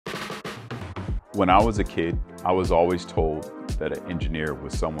When I was a kid, I was always told that an engineer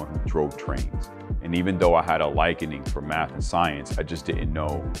was someone who drove trains. And even though I had a likening for math and science, I just didn't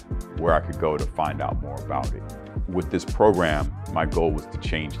know where I could go to find out more about it. With this program, my goal was to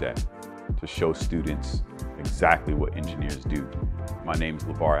change that, to show students exactly what engineers do. My name is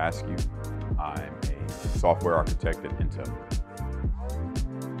LeVar Askew. I'm a software architect at Intel.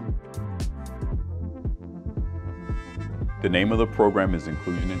 The name of the program is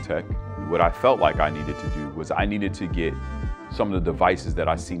Inclusion in Tech. What I felt like I needed to do was I needed to get some of the devices that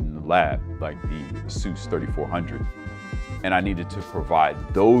I seen in the lab, like the ASUS 3400, and I needed to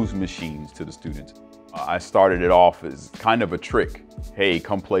provide those machines to the students. I started it off as kind of a trick. Hey,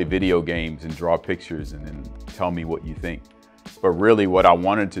 come play video games and draw pictures and then tell me what you think. But really what I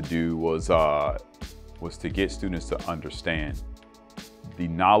wanted to do was to get students to understand the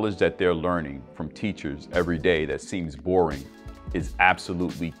knowledge that they're learning from teachers every day that seems boring is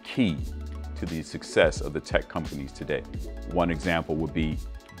absolutely key to the success of the tech companies today. One example would be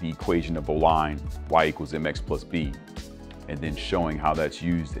the equation of a line, y equals mx plus b, and then showing how that's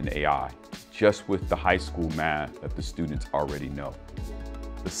used in AI, just with the high school math that the students already know.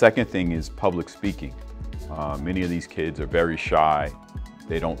 The second thing is public speaking. Many of these kids are very shy,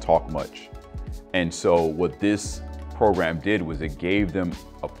 they don't talk much. And so what this program did was it gave them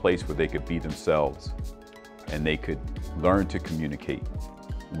a place where they could be themselves and they could learn to communicate.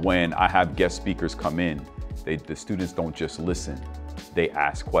 When I have guest speakers come in, the students don't just listen, they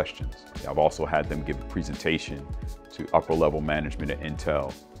ask questions. I've also had them give a presentation to upper level management at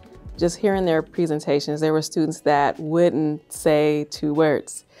Intel. Just hearing their presentations, there were students that wouldn't say 2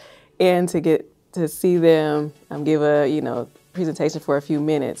 words. And to get to see them give a presentation for a few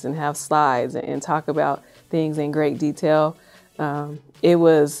minutes and have slides and talk about things in great detail, it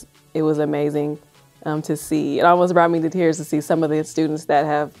was amazing to see. It almost brought me to tears to see some of the students that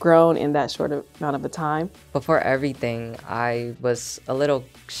have grown in that short amount of a time. Before everything, I was a little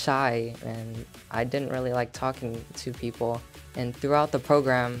shy and I didn't really like talking to people. And throughout the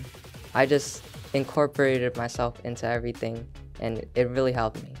program, I just incorporated myself into everything and it really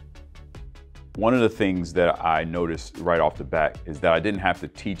helped me. One of the things that I noticed right off the bat is that I didn't have to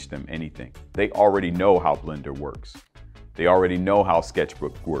teach them anything. They already know how Blender works. They already know how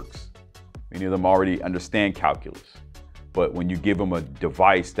Sketchbook works. Many of them already understand calculus. But when you give them a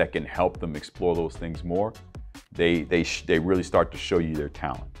device that can help them explore those things more, they really start to show you their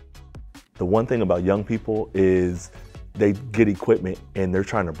talent. The one thing about young people is they get equipment and they're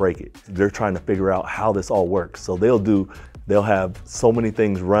trying to break it. They're trying to figure out how this all works. So they'll have so many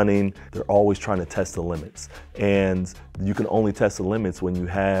things running. They're always trying to test the limits. And you can only test the limits when you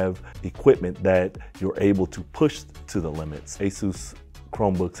have equipment that you're able to push to the limits. ASUS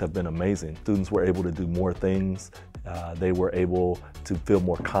Chromebooks have been amazing. Students were able to do more things. They were able to feel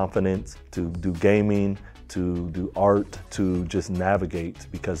more confident, to do gaming, to do art, to just navigate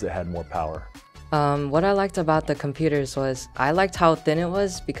because it had more power. What I liked about the computers was I liked how thin it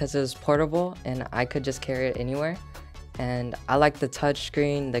was because it was portable and I could just carry it anywhere. And I liked the touch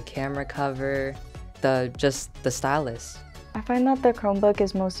screen, the camera cover, just the stylus. I find that the Chromebook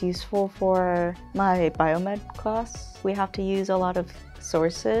is most useful for my biomed class. We have to use a lot of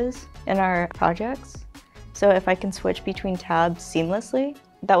sources in our projects. So if I can switch between tabs seamlessly,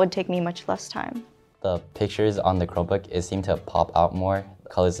 that would take me much less time. The pictures on the Chromebook, it seemed to pop out more.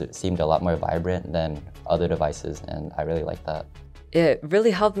 Colors seemed a lot more vibrant than other devices, and I really like that. It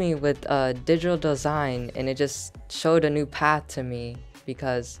really helped me with digital design, and it just showed a new path to me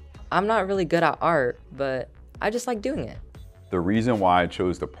because I'm not really good at art, but I just like doing it. The reason why I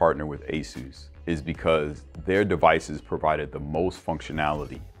chose to partner with ASUS is because their devices provided the most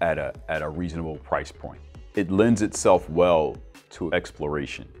functionality at a reasonable price point. It lends itself well to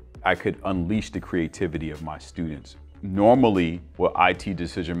exploration. I could unleash the creativity of my students. Normally, what IT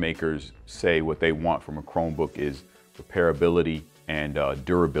decision makers say what they want from a Chromebook is repairability and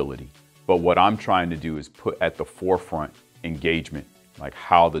durability. But what I'm trying to do is put at the forefront engagement, like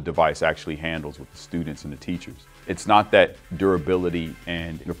how the device actually handles with the students and the teachers. It's not that durability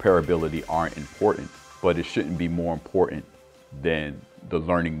and repairability aren't important, but it shouldn't be more important than the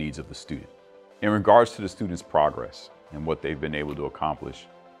learning needs of the student. In regards to the students' progress and what they've been able to accomplish,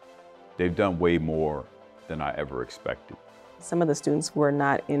 they've done way more than I ever expected. Some of the students were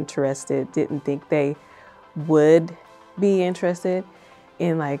not interested, didn't think they would be interested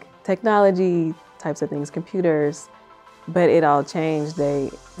in like technology types of things, computers, but it all changed.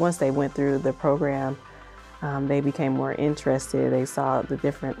 Once they went through the program, they became more interested. They saw the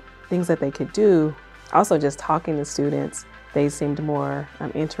different things that they could do. Also just talking to students, they seemed more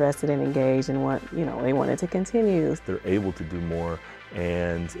interested and engaged and they wanted to continue. They're able to do more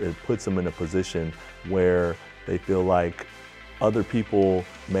and it puts them in a position where they feel like other people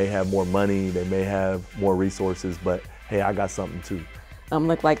may have more money, they may have more resources, but hey, I got something too.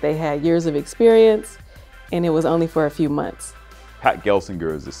 Looked like they had years of experience, and it was only for a few months. Pat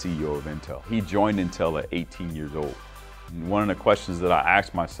Gelsinger is the CEO of Intel. He joined Intel at 18 years old. And one of the questions that I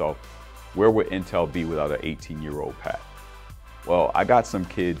asked myself, where would Intel be without an 18-year-old Pat? Well, I got some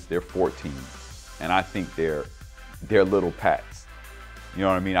kids, they're 14, and I think they're little Pats. You know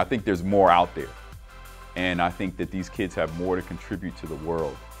what I mean? I think there's more out there. And I think that these kids have more to contribute to the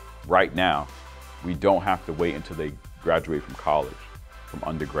world. Right now, we don't have to wait until they graduate from college, from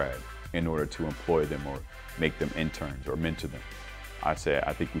undergrad, in order to employ them or make them interns or mentor them. I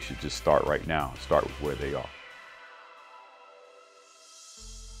think we should just start right now, start with where they are.